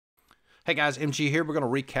Hey guys, MG here. We're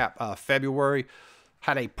going to recap February.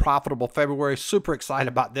 Had a profitable February. Super excited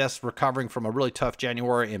about this. Recovering from a really tough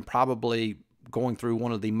January and probably going through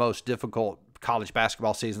one of the most difficult college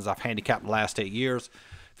basketball seasons I've handicapped in the last 8 years.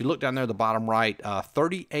 If you look down there at the bottom right,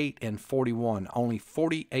 38 and 41, only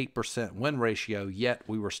 48% win ratio, yet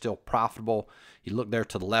we were still profitable. You look there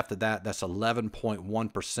to the left of that, that's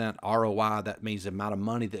 11.1% ROI. That means the amount of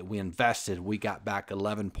money that we invested, we got back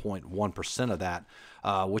 11.1% of that,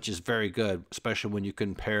 which is very good, especially when you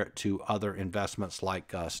compare it to other investments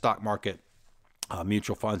like stock market,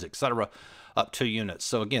 mutual funds, etc., up 2 units.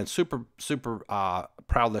 So again, super proud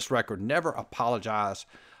of this record. Never apologize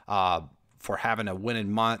for having a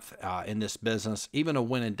winning month in this business. Even a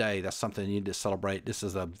winning day, that's something you need to celebrate. This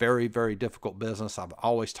is a very, very difficult business. I've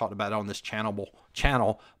always talked about it on this channel,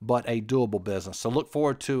 but a doable business. So look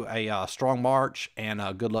forward to a strong March, and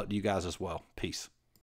good luck to you guys as well. Peace.